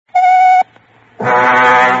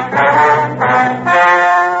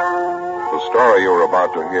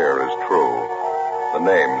to hear is true. The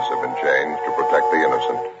names have been changed to protect the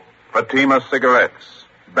innocent. Fatima Cigarettes,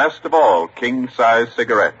 best of all king-size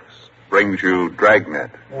cigarettes, brings you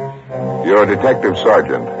Dragnet. You're a detective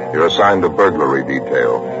sergeant. You're assigned to burglary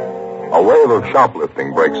detail. A wave of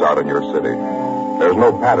shoplifting breaks out in your city. There's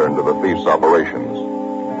no pattern to the thief's operations.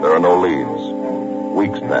 There are no leads.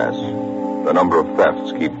 Weeks pass. The number of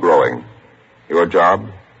thefts keep growing. Your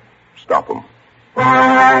job? Stop them.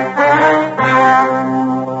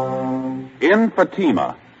 In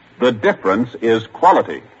Fatima, the difference is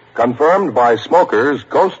quality. Confirmed by smokers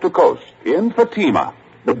coast to coast. In Fatima,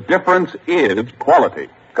 the difference is quality.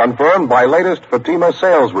 Confirmed by latest Fatima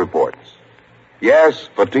sales reports. Yes,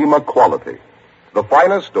 Fatima quality. The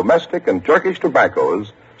finest domestic and Turkish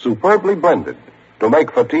tobaccos superbly blended to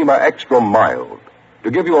make Fatima extra mild,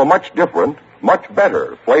 to give you a much different, much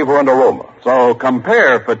better flavor and aroma. So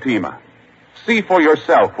compare Fatima. See for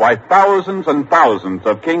yourself why thousands and thousands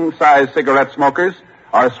of king-size cigarette smokers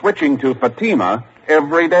are switching to Fatima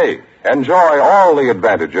every day. Enjoy all the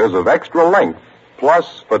advantages of extra length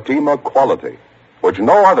plus Fatima quality, which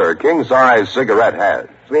no other king-size cigarette has.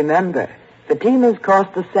 Remember, Fatimas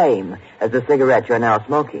cost the same as the cigarette you're now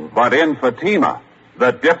smoking. But in Fatima,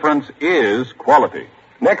 the difference is quality.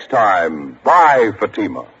 Next time, buy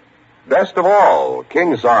Fatima. Best of all,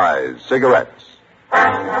 king-size cigarettes.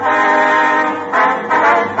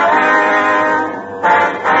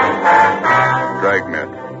 Dragnet,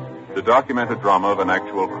 the documented drama of an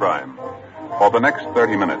actual crime. For the next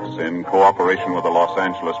 30 minutes, in cooperation with the Los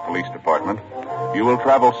Angeles Police Department, you will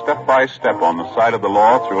travel step by step on the side of the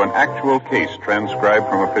law through an actual case transcribed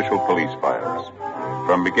from official police files.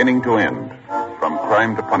 From beginning to end, from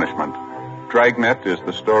crime to punishment, Dragnet is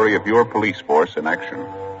the story of your police force in action.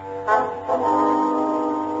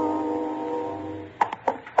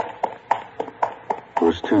 It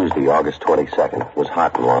was Tuesday, August 22nd. It was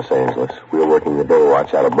hot in Los Angeles. We were working the day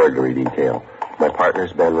watch out of burglary detail. My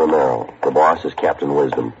partner's Ben Romero. The boss is Captain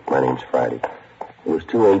Wisdom. My name's Friday. It was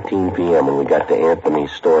 2:18 p.m. when we got to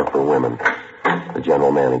Anthony's store for women, the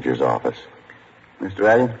general manager's office. Mr.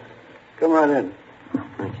 Addy? Come right in.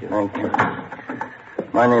 Thank you. Thank you.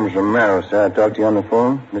 My name's Romero, sir. I talked to you on the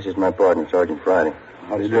phone. This is my partner, Sergeant Friday.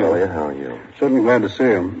 How do you do? Elliot, how are you? Certainly glad to see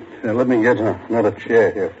him. Let me get another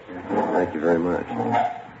chair here. Thank you very much.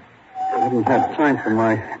 I haven't had time for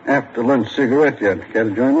my after-lunch cigarette yet. Care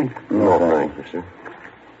to join me? No, thank you, sir.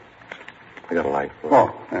 I got a light for you.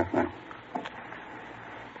 Oh, yeah, thanks.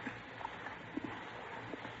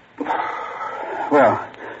 Well,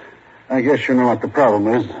 I guess you know what the problem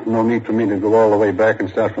is. No need for me to go all the way back and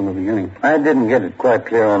start from the beginning. I didn't get it quite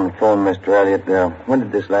clear on the phone, Mr. Elliott. When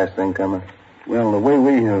did this last thing come in? Well, the way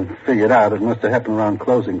we have figured out, it must have happened around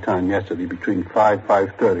closing time yesterday, between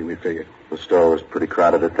 5:30, we figured. The store was pretty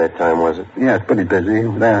crowded at that time, was it? Yeah, it's pretty busy.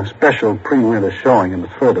 They had a special pre-winter showing in the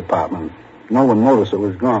fur department. No one noticed it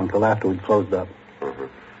was gone until after we closed up. Mm-hmm.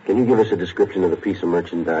 Can you give us a description of the piece of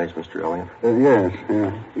merchandise, Mr. Elliott? Yes,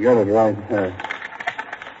 yeah. You got it right here.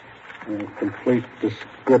 Complete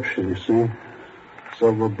description, you see.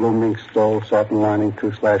 Silver blooming stole, satin lining,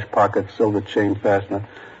 2-slash pocket, silver chain fastener.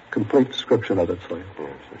 Complete description of it for you. Yes,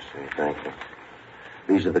 I see. Thank you.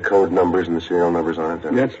 These are the code numbers and the serial numbers on it,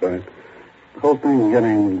 then? That's right. The whole thing's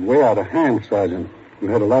getting way out of hand, Sergeant.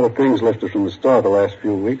 We've had a lot of things lifted from the store the last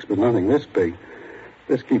few weeks, but nothing this big. If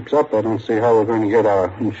this keeps up, I don't see how we're going to get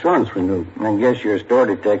our insurance renewed. I guess your store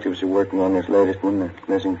detectives are working on this latest one, the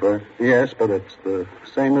missing fur? Yes, but it's the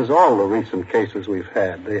same as all the recent cases we've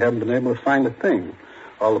had. They haven't been able to find a thing.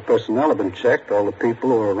 All the personnel have been checked, all the people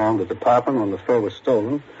who were around the department when the fur was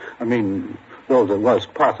stolen. I mean, those it was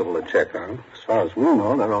possible to check on. As far as we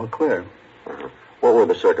know, they're all clear. Uh-huh. What were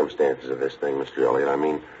the circumstances of this thing, Mr. Elliott? I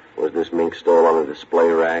mean, was this mink stole on a display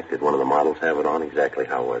rack? Did one of the models have it on? Exactly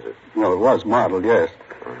how was it? Well, it was modeled, yes.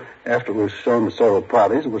 Uh-huh. After it was shown to several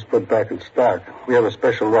parties, it was put back in stock. We have a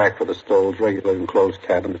special rack for the stoles, regular enclosed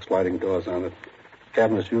cabinet, sliding doors on it.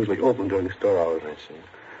 Cabinets usually open during store hours. I see.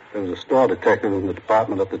 There was a store detective in the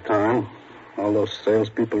department at the time. All those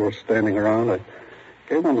salespeople were standing around. I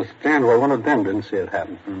can't understand why one of them didn't see it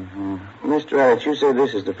happen. Mm-hmm. Mr. Elliott, you say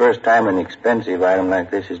this is the first time an expensive item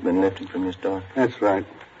like this has been lifted from your store? That's right.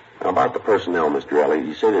 How about the personnel, Mr. Elliott?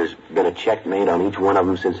 You say there's been a check made on each one of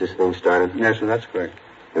them since this thing started? Yes, sir, that's correct.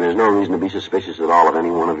 And there's no reason to be suspicious at all of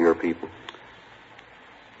any one of your people?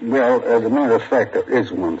 Well, as a matter of fact, there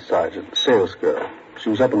is one, Sergeant, sales girl. She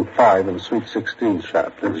was up in 5 in the Suite 16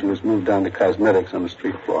 shop. Then she was moved down to cosmetics on the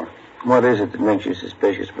street floor. What is it that makes you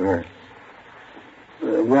suspicious for her?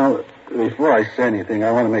 Well, before I say anything,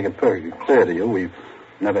 I want to make it perfectly clear to you. We've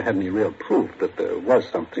never had any real proof that there was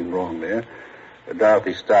something wrong there.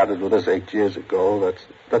 Dorothy started with us 8 years ago.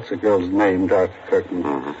 That's the girl's name, Dorothy Kirkman.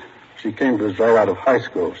 Mm-hmm. She came to us right out of high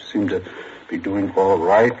school. She seemed to be doing all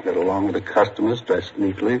right, got along with the customers, dressed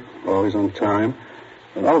neatly, always on time.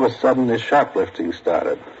 And all of a sudden, this shoplifting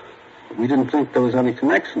started. We didn't think there was any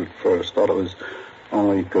connection at first. Thought it was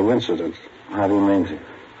only coincidence. How do you mean, sir?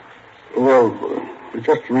 Well,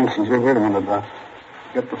 just for instance, wait a minute.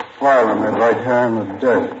 Get the file on that right here on the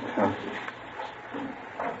desk.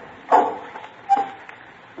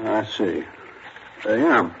 I see.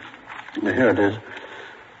 Yeah. Here it is.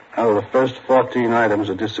 Out of the first 14 items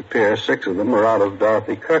that disappeared, 6 of them were out of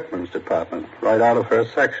Dorothy Kirkman's department, right out of her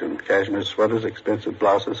section. Cashmere sweaters, expensive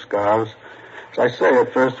blouses, scarves. As I say,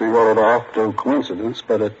 at first we wrote it off to coincidence,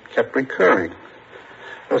 but it kept recurring.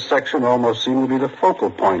 Her section almost seemed to be the focal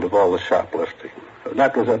point of all the shoplifting.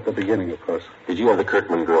 That was at the beginning, of course. Did you have the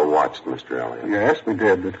Kirkman girl watched, Mr. Elliott? Yes, we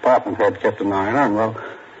did. The department head kept an eye on her, and, well,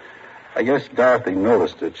 I guess Dorothy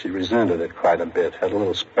noticed it. She resented it quite a bit, had a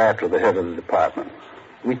little spat with the head of the department.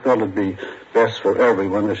 We thought it'd be best for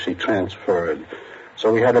everyone if she transferred.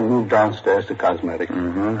 So we had her moved downstairs to cosmetics.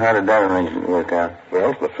 Mm-hmm. How did that arrangement work out?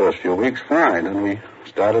 Well, for the first few weeks, fine. And we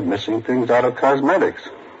started missing things out of cosmetics.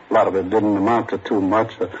 A lot of it didn't amount to too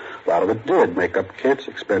much. A lot of it did. Makeup kits,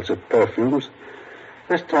 expensive perfumes.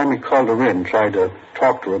 This time we called her in, tried to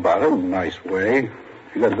talk to her about it in a nice way.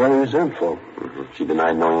 She got very resentful. Mm-hmm. She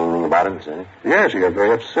denied knowing anything about it, say? Yeah, she got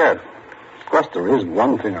very upset. Of course, there is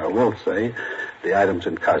one thing I will say. The items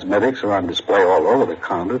in cosmetics are on display all over the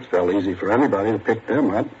counter. It's fairly easy for anybody to pick them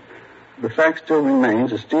up. The fact still remains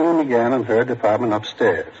the stealing began in her department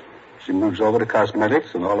upstairs. She moves over to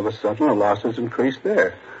cosmetics, and all of a sudden the losses increase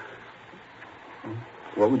there.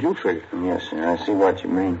 What would you figure? Yes, sir. I see what you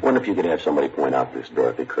mean. Wonder if you could have somebody point out this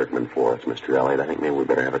Dorothy Kirkman for us, Mr. Elliott. I think maybe we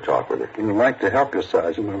better have a talk with her. You'd like to help you,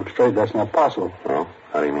 Sergeant. I'm afraid that's not possible. Well,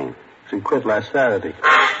 how do you mean? She quit last Saturday.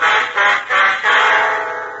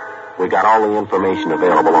 We got all the information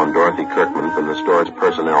available on Dorothy Kirkman from the store's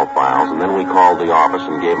personnel files, and then we called the office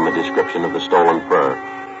and gave them a description of the stolen fur.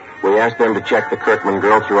 We asked them to check the Kirkman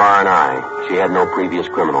girl through R&I. She had no previous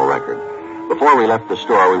criminal record. Before we left the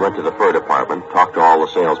store, we went to the fur department, talked to all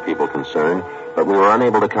the salespeople concerned, but we were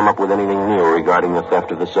unable to come up with anything new regarding the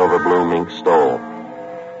theft of the silver blue mink stole.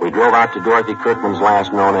 We drove out to Dorothy Kirkman's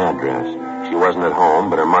last known address. She wasn't at home,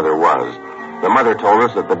 but her mother was. The mother told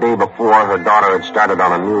us that the day before, her daughter had started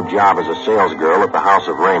on a new job as a sales girl at the House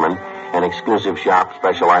of Raymond, an exclusive shop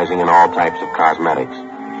specializing in all types of cosmetics.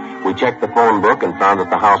 We checked the phone book and found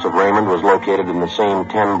that the House of Raymond was located in the same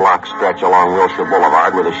 10-block stretch along Wilshire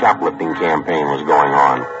Boulevard where the shoplifting campaign was going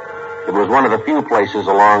on. It was one of the few places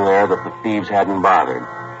along there that the thieves hadn't bothered.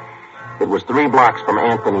 It was 3 blocks from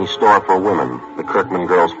Anthony's store for women, the Kirkman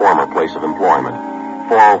girl's former place of employment.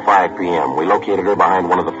 4:05 p.m. We located her behind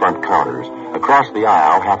one of the front counters. Across the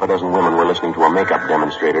aisle, half a dozen women were listening to a makeup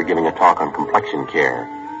demonstrator giving a talk on complexion care.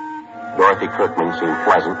 Dorothy Kirkman seemed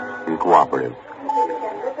pleasant and cooperative.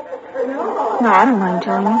 No, I don't mind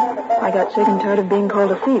telling you. I got sick and tired of being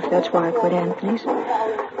called a thief. That's why I quit Anthony's.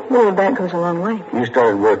 Really, that goes a long way. You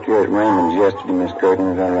started work here at Raymond's yesterday, Miss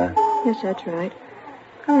Kirkman, is that right? Yes, that's right.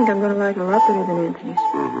 I think I'm going to like it a lot better than Anthony's.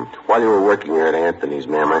 Mm-hmm. While you were working here at Anthony's,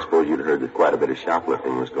 ma'am, I suppose you'd heard that quite a bit of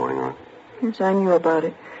shoplifting was going on. Yes, I knew about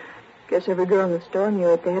it. Guess every girl in the store knew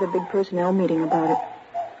it. They had a big personnel meeting about it.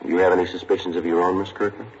 Do you have any suspicions of your own, Miss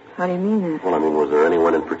Kirkman? How do you mean that? Well, I mean, was there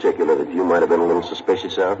anyone in particular that you might have been a little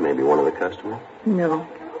suspicious of? Maybe one of the customers? No.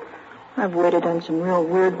 I've waited on some real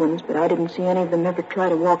weird ones, but I didn't see any of them ever try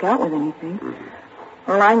to walk out with anything.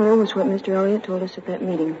 Mm-hmm. All I knew was what Mr. Elliott told us at that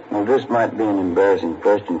meeting. Well, this might be an embarrassing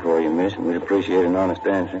question for you, miss, and we'd appreciate an honest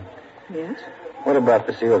answer. Yes? What about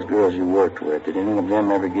the sales girls you worked with? Did any of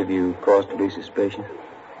them ever give you cause to be suspicious?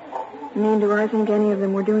 You mean, do I think any of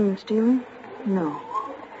them were doing the stealing? No.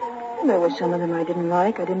 There were some of them I didn't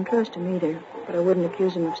like. I didn't trust them either. But I wouldn't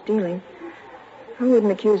accuse them of stealing. I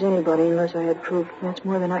wouldn't accuse anybody unless I had proof. That's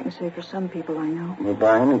more than I can say for some people I know. Well,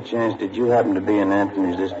 by any chance, did you happen to be in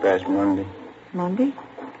Anthony's this past Monday? Monday?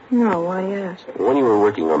 No, why do you ask? When you were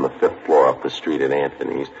working on the 5th floor up the street at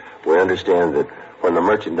Anthony's, we understand that when the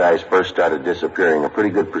merchandise first started disappearing, a pretty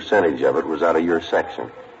good percentage of it was out of your section.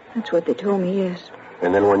 That's what they told me, yes.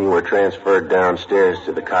 And then when you were transferred downstairs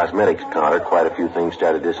to the cosmetics counter, quite a few things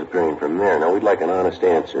started disappearing from there. Now, we'd like an honest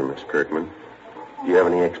answer, Miss Kirkman. Do you have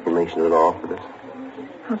any explanation at all for this?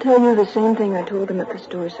 I'll tell you the same thing I told him at the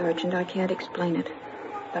store, Sergeant. I can't explain it.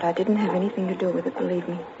 But I didn't have anything to do with it, believe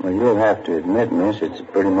me. Well, you'll have to admit, miss, it's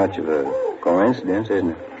pretty much of a coincidence,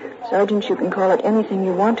 isn't it? Sergeant, you can call it anything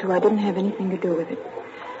you want to. I didn't have anything to do with it.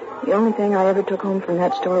 The only thing I ever took home from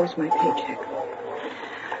that store was my paycheck.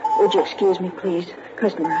 Would you excuse me, please?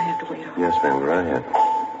 Customer, I have to wait on. Yes, ma'am, go right ahead.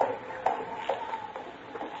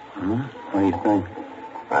 What do you think?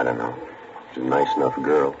 I don't know. She's a nice enough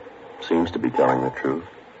girl. Seems to be telling the truth.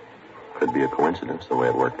 Could be a coincidence the way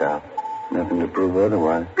it worked out. Nothing to prove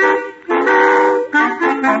otherwise.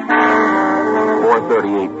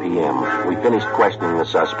 4:38 p.m. We finished questioning the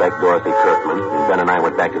suspect, Dorothy Kirkman, and Ben and I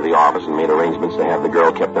went back to the office and made arrangements to have the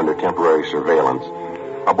girl kept under temporary surveillance.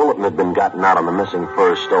 A bulletin had been gotten out on the missing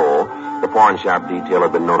fur stole, the pawn shop detail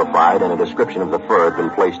had been notified, and a description of the fur had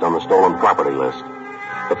been placed on the stolen property list.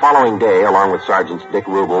 The following day, along with Sergeants Dick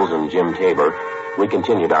Rubles and Jim Tabor, we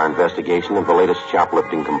continued our investigation of the latest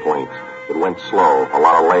shoplifting complaints. It went slow, a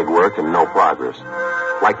lot of legwork, and no progress.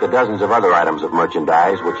 Like the dozens of other items of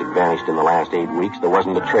merchandise which had vanished in the last 8 weeks, there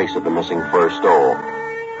wasn't a trace of the missing fur stole.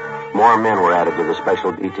 More men were added to the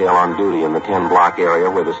special detail on duty in the 10-block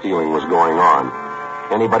area where the stealing was going on.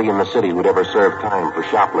 Anybody in the city who'd ever served time for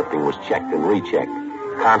shoplifting was checked and rechecked.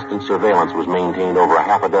 Constant surveillance was maintained over a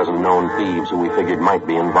half a dozen known thieves who we figured might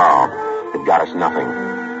be involved. It got us nothing.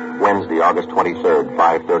 Wednesday, August 23rd,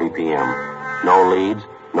 5:30 p.m. No leads,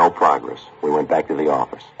 no progress. We went back to the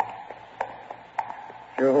office.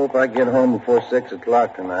 Sure hope I get home before 6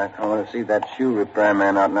 o'clock tonight. I want to see that shoe repair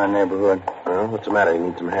man out in our neighborhood. Well, what's the matter? You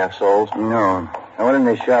need some half-soles? No. I went in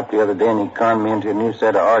his shop the other day and he conned me into a new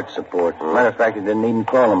set of arch supports. Matter of fact, he didn't even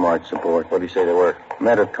call them arch supports. What did he say they were?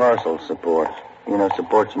 Metatarsal supports. You know,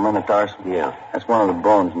 supports the metatarsal? Yeah. That's one of the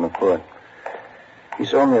bones in the foot. He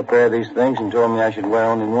sold me a pair of these things and told me I should wear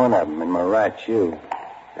only one of them in my right shoe.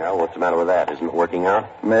 Yeah, what's the matter with that? Isn't it working out?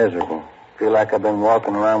 Miserable. Feel like I've been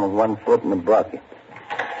walking around with one foot in a bucket.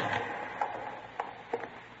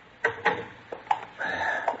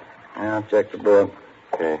 I'll check the book.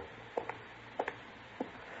 Okay.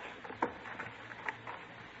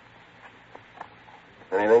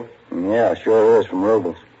 Anything? Yeah, sure is, from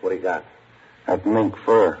Rubles. What do you got? That mink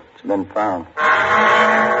fur. It's been found. 2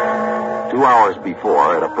 hours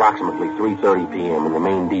before, at approximately 3:30 p.m. in the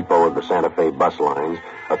main depot of the Santa Fe bus lines,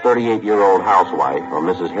 a 38-year-old housewife, or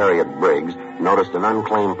Mrs. Harriet Briggs, noticed an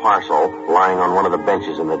unclaimed parcel lying on one of the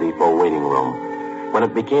benches in the depot waiting room. When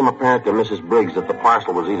it became apparent to Mrs. Briggs that the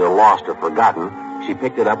parcel was either lost or forgotten, she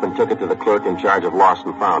picked it up and took it to the clerk in charge of lost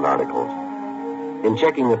and found articles. In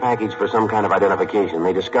checking the package for some kind of identification,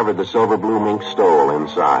 they discovered the silver blue mink stole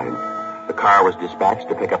inside. The car was dispatched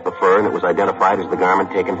to pick up the fur, and it was identified as the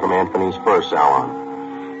garment taken from Anthony's fur salon.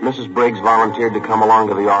 Mrs. Briggs volunteered to come along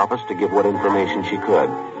to the office to give what information she could.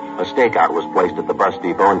 A stakeout was placed at the bus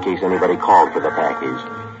depot in case anybody called for the package.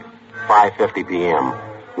 5:50 p.m.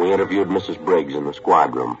 We interviewed Mrs. Briggs in the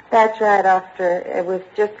squad room. That's right, officer. It was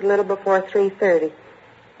just a little before 3:30.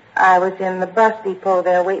 I was in the bus depot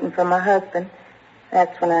there waiting for my husband.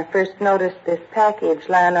 That's when I first noticed this package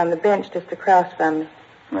lying on the bench just across from me.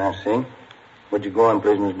 I see. Would you go on,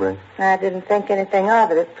 please, Miss Briggs? I didn't think anything of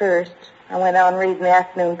it at first. I went on reading the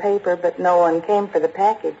afternoon paper, but no one came for the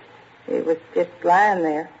package. It was just lying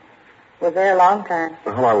there. It was there a long time.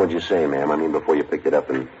 Well, how long would you say, ma'am? I mean, before you picked it up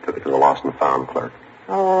and took it to the lost and found clerk?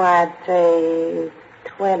 Oh, I'd say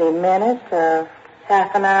 20 minutes,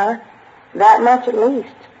 half an hour. That much at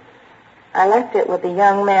least. I left it with the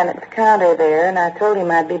young man at the counter there, and I told him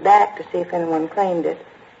I'd be back to see if anyone claimed it.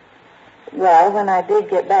 Well, when I did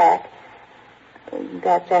get back,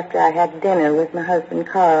 that's after I had dinner with my husband,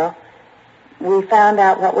 Carl, we found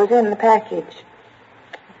out what was in the package.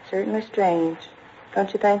 It's certainly strange. Don't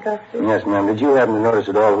you think, officer? Yes, ma'am. Did you happen to notice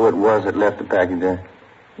at all who it was that left the package there?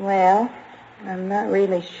 Well, I'm not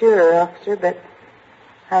really sure, officer, but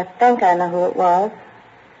I think I know who it was.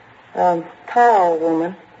 A tall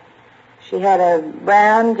woman. She had a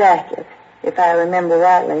brown jacket, if I remember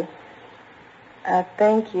rightly. I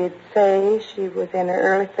think you'd say she was in her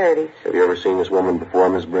early 30s. Have you ever seen this woman before,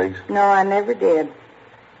 Miss Briggs? No, I never did.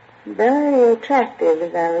 Very attractive,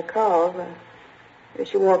 as I recall.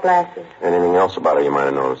 She wore glasses. Anything else about her you might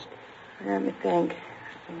have noticed? Let me think.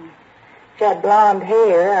 She had blonde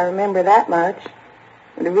hair. I remember that much.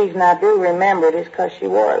 The reason I do remember it is because she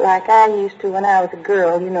wore it like I used to when I was a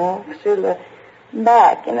girl, you know, sort of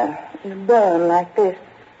back in a bun like this.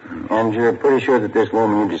 And you're pretty sure that this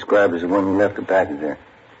woman you described is the one who left the package there?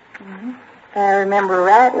 Mm-hmm. If I remember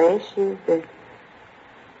rightly, she's the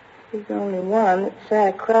only one that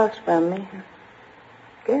sat across from me.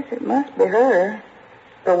 Guess it must be her.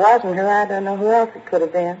 If it wasn't her, I don't know who else it could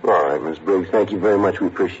have been. All right, Miss Briggs. Thank you very much. We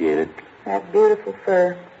appreciate it. That beautiful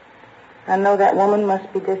fur. I know that woman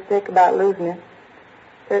must be just sick about losing it.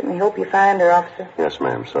 Certainly hope you find her, officer. Yes,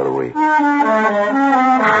 ma'am, so do we. We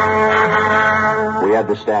had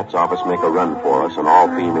the stats office make a run for us, and all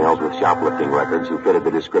females with shoplifting records who fitted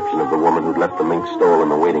the description of the woman who'd left the mink stole in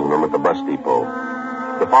the waiting room at the bus depot.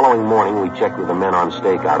 The following morning, we checked with the men on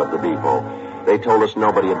stakeout at the depot. They told us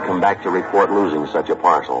nobody had come back to report losing such a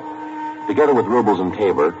parcel. Together with Rubles and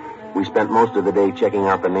Tabor, we spent most of the day checking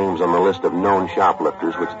out the names on the list of known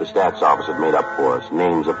shoplifters which the stats office had made up for us,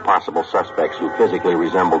 names of possible suspects who physically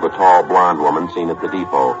resembled the tall blonde woman seen at the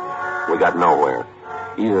depot. We got nowhere.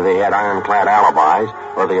 Either they had ironclad alibis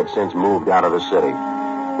or they had since moved out of the city.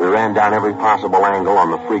 We ran down every possible angle on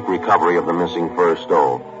the freak recovery of the missing fur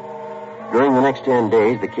stole. During the next 10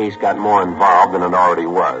 days, the case got more involved than it already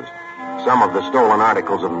was. Some of the stolen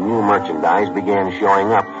articles of new merchandise began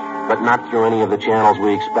showing up, but not through any of the channels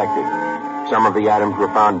we expected. Some of the items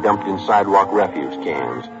were found dumped in sidewalk refuse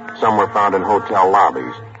cans. Some were found in hotel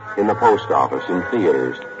lobbies, in the post office, in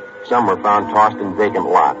theaters. Some were found tossed in vacant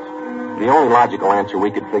lots. The only logical answer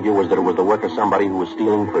we could figure was that it was the work of somebody who was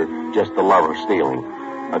stealing for just the love of stealing,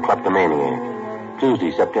 a kleptomaniac.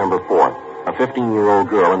 Tuesday, September 4th, a 15-year-old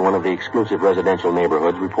girl in one of the exclusive residential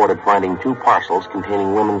neighborhoods reported finding 2 parcels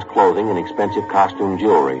containing women's clothing and expensive costume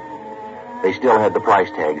jewelry. They still had the price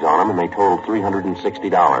tags on them, and they totaled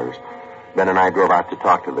 $360. Ben and I drove out to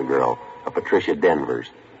talk to the girl, a Patricia Denvers.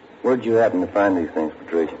 Where'd you happen to find these things,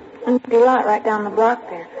 Patricia? An empty lot right down the block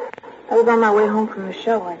there. I was on my way home from the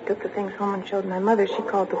show. I took the things home and showed my mother. She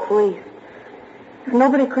called the police. If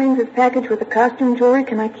nobody claims this package with the costume jewelry,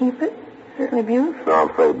 can I keep it? Certainly beautiful. No, I'm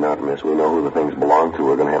afraid not, miss. We know who the things belong to.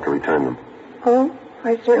 We're going to have to return them. Oh,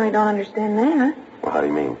 I certainly don't understand that. Well, how do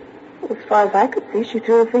you mean? Well, as far as I could see, she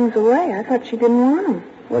threw the things away. I thought she didn't want them.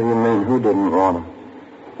 What do you mean, who didn't want them?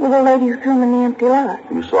 Well, the lady who threw them in the empty lot.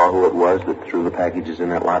 You saw who it was that threw the packages in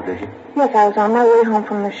that lot, did you? Yes, I was on my way home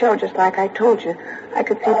from the show, just like I told you. I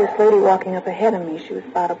could see this lady walking up ahead of me. She was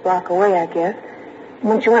about a block away, I guess. And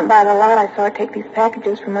when she went by the lot, I saw her take these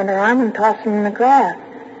packages from under her arm and toss them in the grass.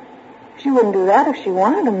 She wouldn't do that if she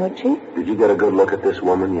wanted them, would she? Did you get a good look at this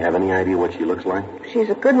woman? You have any idea what she looks like? She's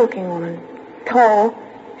a good-looking woman. Tall.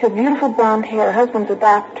 Has beautiful blonde hair. Her husband's a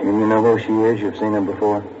doctor. And you know who she is? You've seen her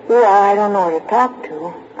before? Well, I don't know her to talk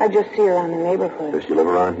to. I just see her around the neighborhood. Does she live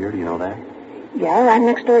around here? Do you know that? Yeah, right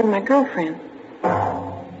next door to my girlfriend.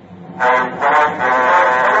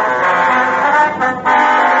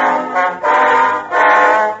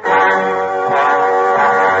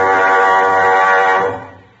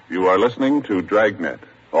 You are listening to Dragnet,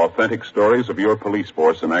 authentic stories of your police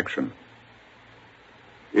force in action.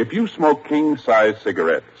 If you smoke king-size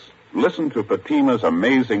cigarettes, listen to Fatima's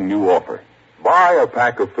amazing new offer. Buy a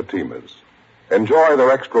pack of Fatimas. Enjoy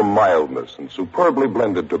their extra mildness and superbly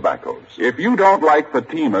blended tobaccos. If you don't like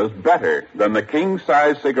Fatima's better than the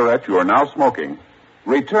king-size cigarettes you are now smoking,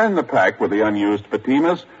 return the pack with the unused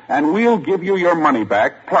Fatimas, and we'll give you your money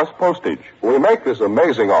back plus postage. We make this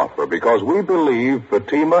amazing offer because we believe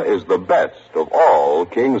Fatima is the best of all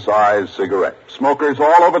king-size cigarettes. Smokers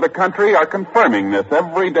all over the country are confirming this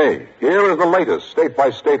every day. Here is the latest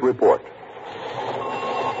state-by-state report.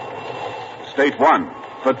 State 1,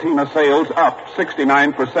 Fatima sales up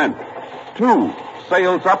 69%. 2,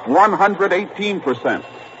 sales up 118%.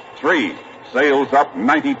 3, sales up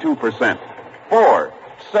 92%. 4,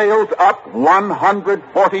 sales up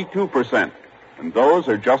 142%. And those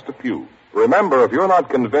are just a few. Remember, if you're not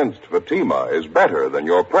convinced Fatima is better than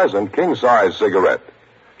your present king-size cigarette,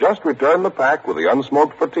 just return the pack with the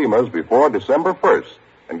unsmoked Fatimas before December 1st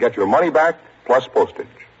and get your money back plus postage.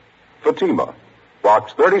 Fatima,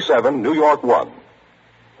 Box 37, New York 1.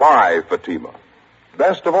 Buy Fatima.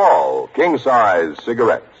 Best of all, king-size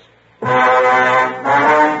cigarettes.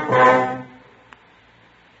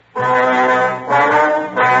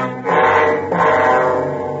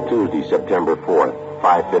 Tuesday, September 4th,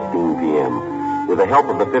 5:15 p.m. With the help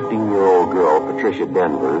of the 15-year-old girl, Patricia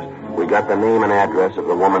Denvers, we got the name and address of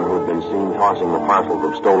the woman who had been seen tossing the parcels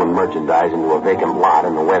of stolen merchandise into a vacant lot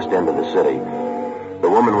in the west end of the city. The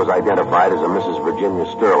woman was identified as a Mrs. Virginia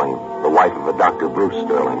Sterling, the wife of a Dr. Bruce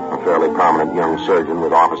Sterling, a fairly prominent young surgeon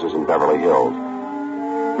with offices in Beverly Hills.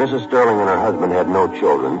 Mrs. Sterling and her husband had no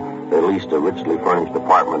children. They leased a richly furnished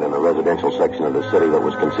apartment in a residential section of the city that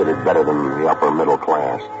was considered better than the upper middle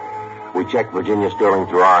class. We checked Virginia Sterling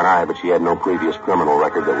through R&I, but she had no previous criminal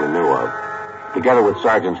record that we knew of. Together with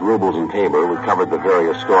Sergeants Rubles and Tabor, we covered the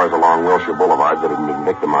various stores along Wilshire Boulevard that had been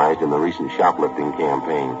victimized in the recent shoplifting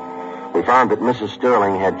campaign. We found that Mrs.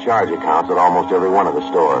 Sterling had charge accounts at almost every one of the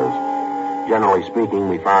stores. Generally speaking,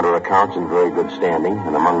 we found her accounts in very good standing,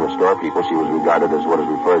 and among the store people, she was regarded as what is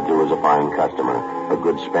referred to as a fine customer, a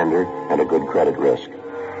good spender, and a good credit risk.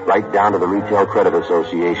 right down to the Retail Credit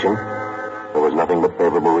Association. There was nothing but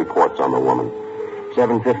favorable reports on the woman.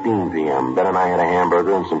 7:15 p.m. Ben and I had a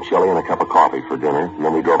hamburger and some chili and a cup of coffee for dinner, and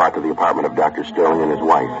then we drove out to the apartment of Dr. Sterling and his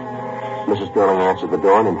wife. Mrs. Sterling answered the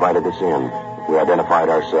door and invited us in. We identified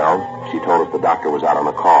ourselves. She told us the doctor was out on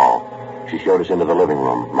a call. She showed us into the living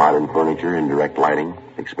room. Modern furniture, indirect lighting,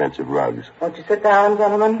 expensive rugs. Won't you sit down,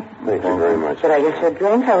 gentlemen? Thank you very much. Should I get you a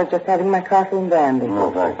drink? I was just having my coffee and brandy.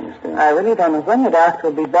 No, thank you, Miss Sterling. I really don't know when the doctor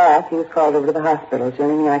will be back. He was called over to the hospital. Is there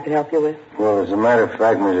anything I could help you with? Well, as a matter of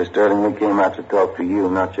fact, Mrs. Sterling, we came out to talk to you,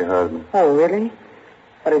 not your husband. Oh, really?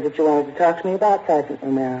 What is it you wanted to talk to me about, Sergeant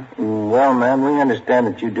Romero? Well, ma'am, we understand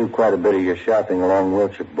that you do quite a bit of your shopping along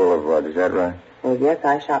Wilshire Boulevard. Is that right? Well, yes,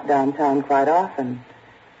 I shop downtown quite often.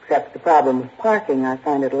 Except the problem of parking, I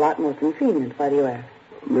find it a lot more convenient. Why do you ask?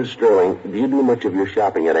 Miss Sterling, do you do much of your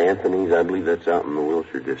shopping at Anthony's? I believe that's out in the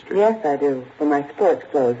Wilshire district. Yes, I do. For my sports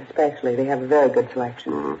clothes, especially. They have a very good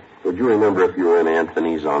selection. Mm-hmm. Would you remember if you were in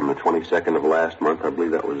Anthony's on the 22nd of last month? I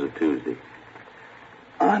believe that was a Tuesday.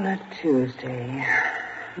 On a Tuesday.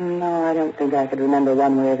 No, I don't think I could remember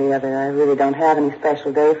one way or the other. I really don't have any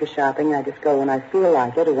special day for shopping. I just go when I feel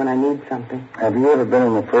like it or when I need something. Have you ever been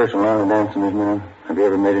in the first line at Anthony's, ma'am? Have you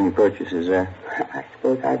ever made any purchases there? I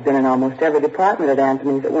suppose I've been in almost every department at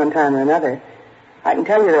Anthony's at one time or another. I can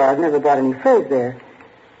tell you, though, I've never bought any furs there.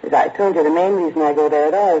 As I told you, the main reason I go there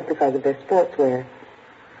at all is because of their sportswear.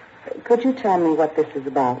 Could you tell me what this is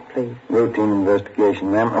about, please? Routine investigation,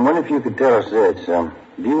 ma'am. I wonder if you could tell us this.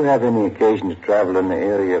 Do you have any occasion to travel in the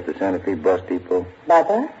area of the Santa Fe bus depot? By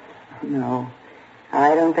bus? No.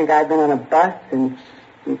 I don't think I've been on a bus since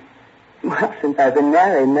I've been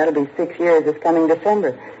married, and that'll be 6 years this coming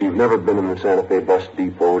December. You've never been in the Santa Fe bus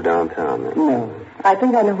depot downtown, then? No. I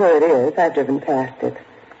think I know where it is. I've driven past it.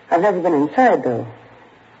 I've never been inside, though.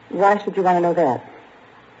 Why should you want to know that?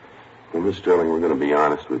 Well, Miss Sterling, we're going to be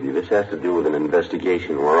honest with you. This has to do with an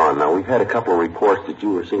investigation we're on. Now, we've had a couple of reports that you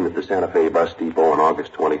were seen at the Santa Fe bus depot on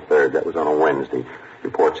August 23rd. That was on a Wednesday.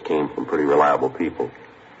 Reports came from pretty reliable people.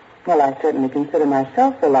 Well, I certainly consider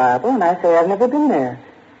myself reliable, and I say I've never been there.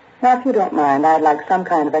 Now, if you don't mind, I'd like some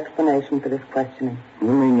kind of explanation for this questioning.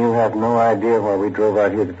 You mean you have no idea why we drove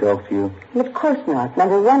out here to talk to you? Well, of course not.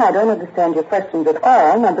 Number one, I don't understand your questions at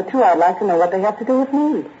all. Number two, I'd like to know what they have to do with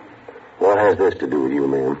me. What has this to do with you,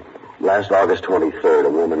 ma'am? Last August 23rd, a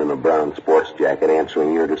woman in a brown sports jacket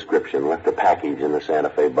answering your description left a package in the Santa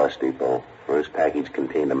Fe bus depot. This package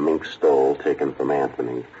contained a mink stole taken from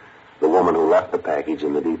Anthony. The woman who left the package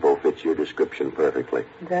in the depot fits your description perfectly.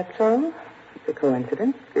 Is that so? It's a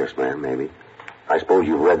coincidence. Yes, ma'am, maybe. I suppose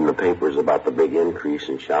you've read in the papers about the big increase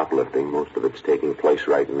in shoplifting. Most of it's taking place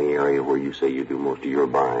right in the area where you say you do most of your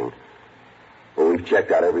buying. Well, we've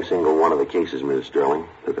checked out every single one of the cases, Mrs. Sterling.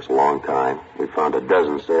 Took us a long time. We found a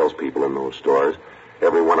dozen salespeople in those stores.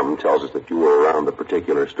 Every one of them tells us that you were around the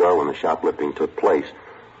particular store when the shoplifting took place.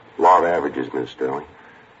 Law of averages, Mrs. Sterling.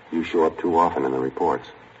 You show up too often in the reports.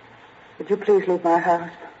 Would you please leave my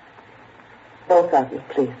house? Both of you,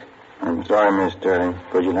 please. I'm sorry, Miss Sterling,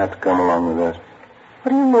 but you'll have to come along with us.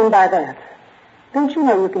 What do you mean by that? Don't you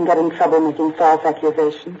know you can get in trouble making false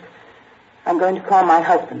accusations? I'm going to call my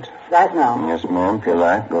husband right now. Yes, ma'am. If you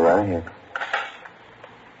like, go right ahead.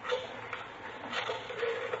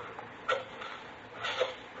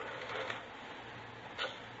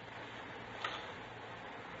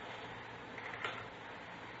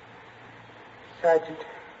 Sergeant.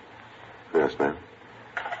 Yes, ma'am.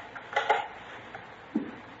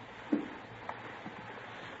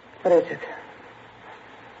 What is it?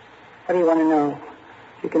 What do you want to know?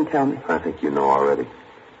 You can tell me. I think you know already.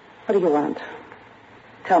 What do you want?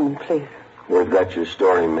 Tell me, please. We've got your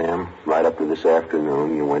story, ma'am. Right up to this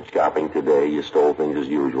afternoon. You went shopping today. You stole things as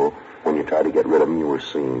usual. When you tried to get rid of them, you were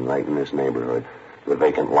seen right in this neighborhood. The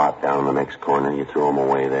vacant lot down in the next corner, you threw them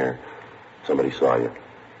away there. Somebody saw you.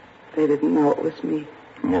 They didn't know it was me.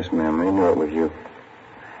 Yes, ma'am. They knew it was you.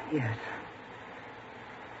 Yes.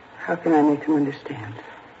 How can I make them understand?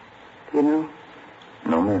 Do you know?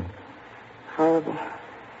 No, ma'am. Horrible.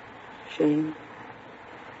 Shame.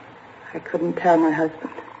 I couldn't tell my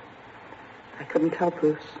husband. I couldn't tell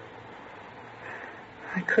Bruce.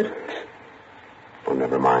 I couldn't. Well,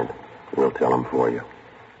 never mind. We'll tell him for you.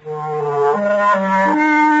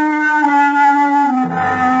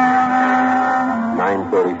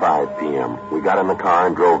 9:35 p.m. We got in the car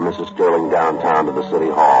and drove Mrs. Sterling downtown to the city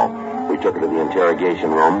hall. We took her to the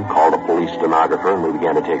interrogation room, called a police stenographer, and we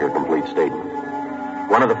began to take her complete statement.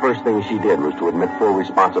 One of the first things she did was to admit full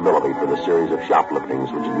responsibility for the series of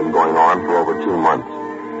shopliftings which had been going on for over 2 months.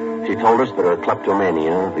 She told us that her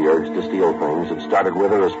kleptomania, the urge to steal things, had started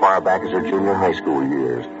with her as far back as her junior high school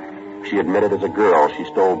years. She admitted as a girl she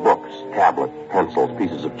stole books, tablets, pencils,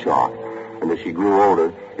 pieces of chalk. And as she grew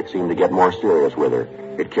older, it seemed to get more serious with her.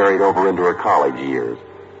 It carried over into her college years.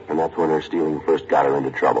 And that's when her stealing first got her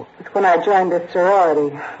into trouble. It's when I joined the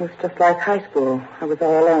sorority. It was just like high school. I was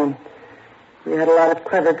all alone. We had a lot of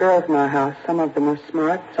clever girls in our house. Some of them were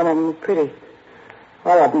smart, some of them were pretty.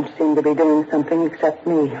 All of them seemed to be doing something except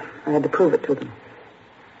me. I had to prove it to them.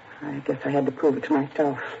 I guess I had to prove it to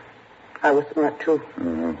myself. I was smart, too.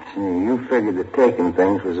 You figured that taking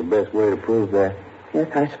things was the best way to prove that.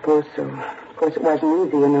 Yes, I suppose so. Of course, it wasn't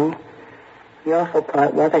easy, you know. The awful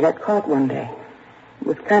part was I got caught one day. It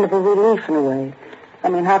was kind of a relief in a way. I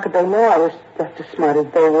mean, how could they know I was just as smart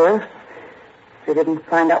as they were? They didn't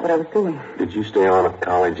find out what I was doing. Did you stay on at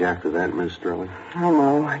college after that, Miss Sterling? Oh,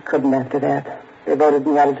 no, I couldn't after that. They voted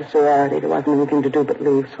me out of the sorority. There wasn't anything to do but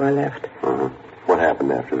leave, so I left. Uh-huh. What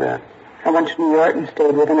happened after that? I went to New York and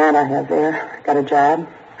stayed with an aunt I have there. Got a job.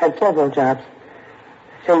 Had several jobs.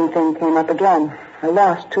 The same thing came up again. I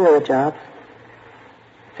lost 2 of the jobs.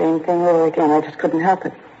 Same thing over again. I just couldn't help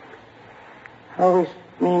it. Always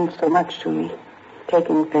means so much to me.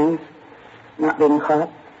 Taking things, not being caught,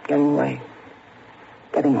 getting away.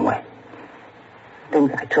 Getting away.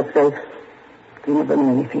 Things I took, they never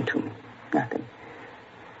meant anything to me. Nothing.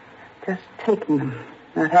 Just taking them,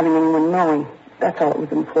 not having anyone knowing. That's all that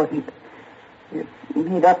was important. It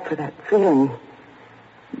made up for that feeling,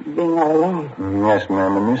 being all alone. Yes,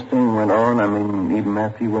 ma'am. And this thing went on, even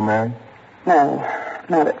after you were married? No,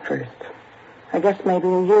 not at first. I guess maybe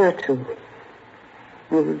a year or 2.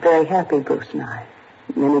 We were very happy, Bruce and I.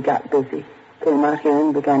 And then he got busy. Came out here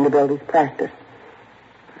and began to build his practice.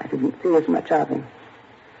 I didn't see as much of him.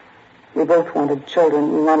 We both wanted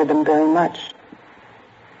children. We wanted them very much.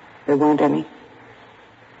 There weren't any.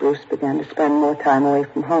 Bruce began to spend more time away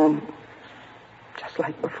from home. Just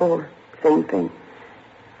like before. Same thing.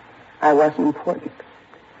 I wasn't important.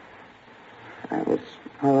 I was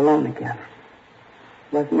all alone again.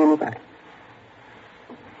 Wasn't anybody.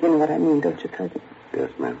 You know what I mean, don't you, Cousin?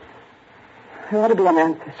 Yes, ma'am. There ought to be an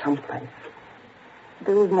answer someplace.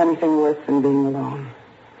 There isn't anything worse than being alone.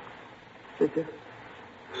 Is there?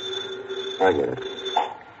 I get it.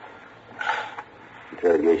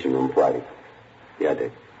 Interrogation room Friday. Yeah,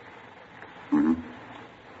 Dick. Mm-hmm.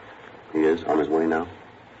 He is on his way now?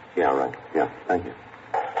 Yeah, right. Yeah, thank you.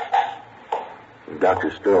 Dr.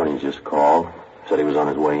 Sterling just called. Said he was on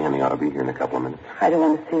his way in. He ought to be here in a couple of minutes. I don't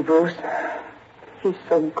want to see Bruce. He's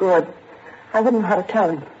so good. I wouldn't know how to tell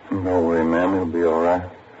him. No worry, ma'am. He'll be all right.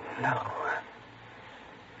 No.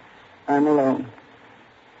 I'm alone.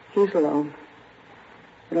 He's alone.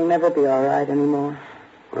 It'll never be all right anymore.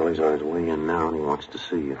 Well, he's on his way in now, and he wants to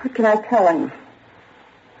see you. What can I tell him?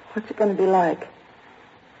 What's it going to be like?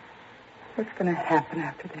 What's going to happen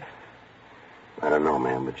after this? I don't know,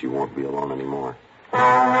 ma'am, but you won't be alone anymore. The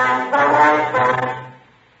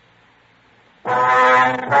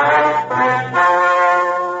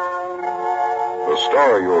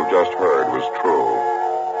story you have just heard was true.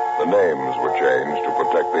 The names were changed to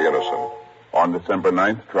protect the innocent. On December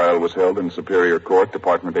 9th, trial was held in Superior Court,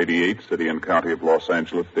 Department 88, City and County of Los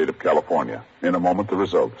Angeles, State of California. In a moment, the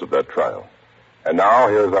results of that trial. And now,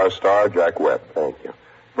 here's our star, Jack Webb. Thank you.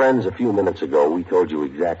 Friends, a few minutes ago, we told you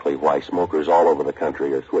exactly why smokers all over the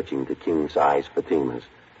country are switching to king-size Fatimas.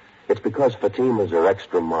 It's because Fatimas are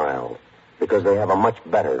extra mild, because they have a much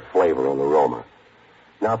better flavor and aroma.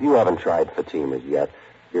 Now, if you haven't tried Fatimas yet,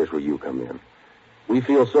 here's where you come in. We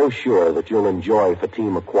feel so sure that you'll enjoy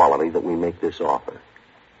Fatima quality that we make this offer.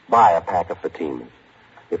 Buy a pack of Fatimas.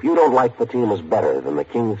 If you don't like Fatimas better than the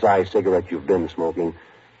king-size cigarette you've been smoking,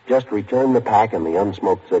 just return the pack and the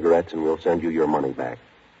unsmoked cigarettes and we'll send you your money back,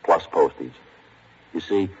 plus postage. You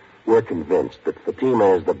see, we're convinced that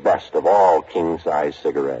Fatima is the best of all king-size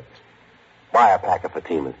cigarettes. Buy a pack of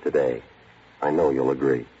Fatimas today. I know you'll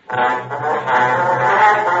agree.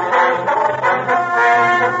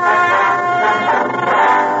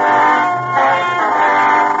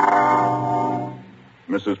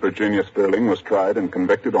 Mrs. Virginia Sterling was tried and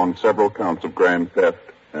convicted on several counts of grand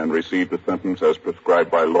theft and received a sentence as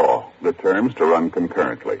prescribed by law, the terms to run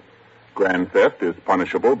concurrently. Grand theft is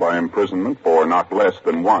punishable by imprisonment for not less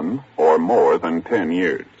than 1 or more than 10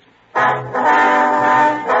 years.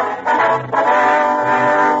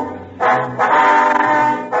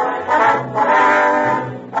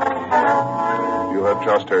 You have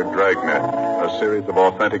just heard Dragnet, a series of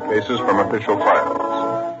authentic cases from official files.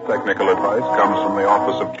 Technical advice comes from the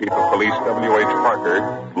Office of Chief of Police W.H. Parker,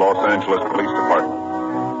 Los Angeles Police Department.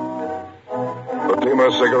 Fatima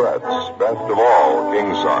Cigarettes, best of all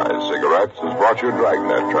king-size cigarettes, has brought you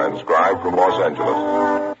Dragnet, transcribed from Los Angeles.